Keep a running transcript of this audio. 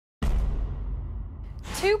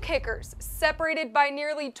Two kickers, separated by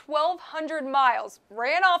nearly 1,200 miles,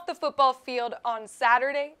 ran off the football field on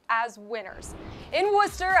Saturday as winners. In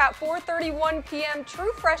Worcester at 4:31 p.m.,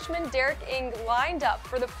 true freshman Derek Ng lined up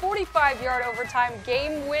for the 45-yard overtime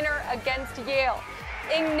game winner against Yale.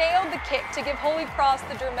 Ng nailed the kick to give Holy Cross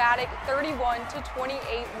the dramatic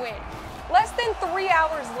 31-28 win. Less than 3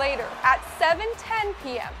 hours later, at 7:10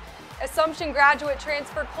 p.m., Assumption graduate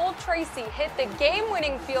transfer Cole Tracy hit the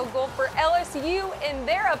game-winning field goal for LSU in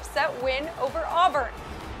their upset win over Auburn.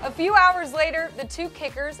 A few hours later, the two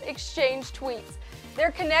kickers exchanged tweets. Their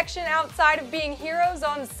connection outside of being heroes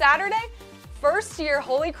on Saturday? First-year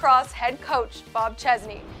Holy Cross head coach Bob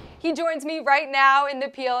Chesney. He joins me right now in the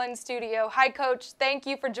PLN studio. Hi, Coach. Thank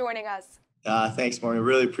you for joining us. Thanks, Maureen.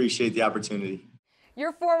 Really appreciate the opportunity.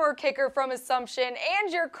 Your former kicker from Assumption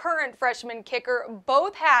and your current freshman kicker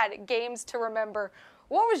both had games to remember.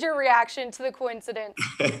 What was your reaction to the coincidence?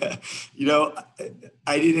 I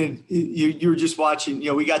didn't, you were just watching,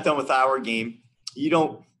 we got done with our game. You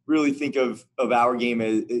don't really think of our game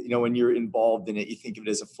as, when you're involved in it, you think of it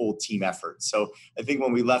as a full team effort. So I think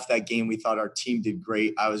when we left that game, we thought our team did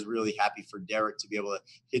great. I was really happy for Derek to be able to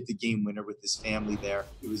hit the game winner with his family there.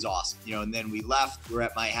 It was awesome, and then we left, we're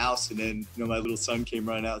at my house, and then, my little son came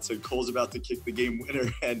running out and said, Cole's about to kick the game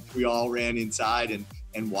winner. And we all ran inside and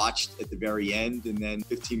watched at the very end. And then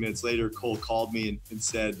 15 minutes later, Cole called me and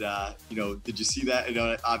said, did you see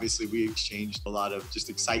that? Obviously we exchanged a lot of just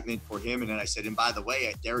excitement for him. And then I said, and by the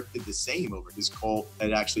way, Derek did the same over his Cole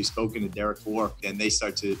had actually spoken to Derek for, and they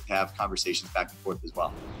start to have conversations back and forth as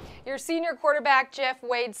well. Your senior quarterback, Jeff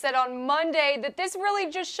Wade, said on Monday that this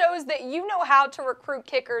really just shows that you know how to recruit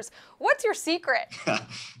kickers. What's your secret?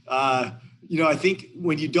 I think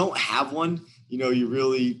when you don't have one, you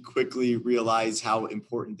really quickly realize how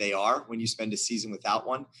important they are when you spend a season without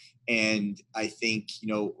one. And I think,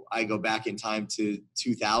 I go back in time to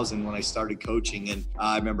 2000 when I started coaching, and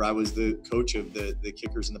I remember I was the coach of the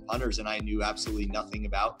kickers and the punters, and I knew absolutely nothing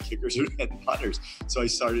about kickers and punters. So I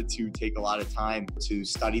started to take a lot of time to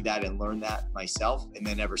study that and learn that myself. And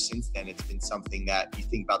then ever since then, it's been something that you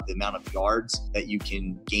think about the amount of yards that you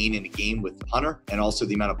can gain in a game with the punter, and also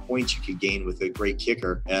the amount of points you could gain with a great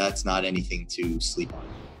kicker. That's not anything to sleep on.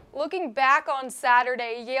 Looking back on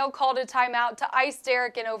Saturday, Yale called a timeout to ice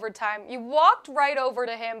Derek in overtime. You walked right over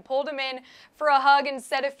to him, pulled him in for a hug, and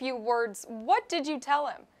said a few words. What did you tell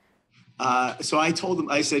him? So I told him,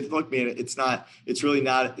 I said, look, man, it's really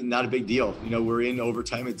not a big deal. We're in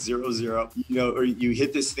overtime, it's 0-0, or you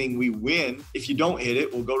hit this thing, we win. If you don't hit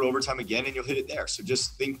it, we'll go to overtime again and you'll hit it there. So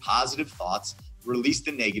just think positive thoughts, release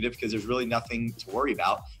the negative, because there's really nothing to worry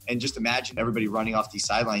about. And just imagine everybody running off these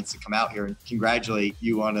sidelines to come out here and congratulate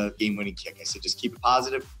you on a game-winning kick. I said, just keep it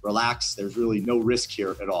positive, relax. There's really no risk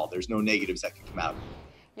here at all. There's no negatives that can come out.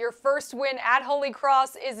 Your first win at Holy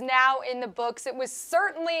Cross is now in the books. It was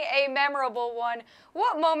certainly a memorable one.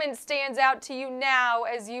 What moment stands out to you now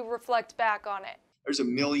as you reflect back on it? There's a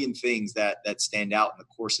million things that stand out in the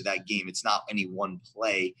course of that game. It's not any one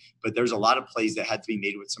play, but there's a lot of plays that had to be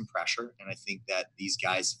made with some pressure. And I think that these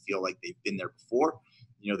guys feel like they've been there before.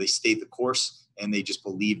 They stayed the course and they just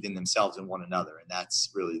believed in themselves and one another. And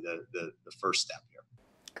that's really the first step here.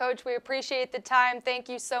 Coach, we appreciate the time. Thank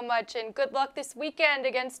you so much, and good luck this weekend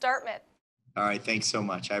against Dartmouth. All right, thanks so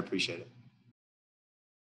much. I appreciate it.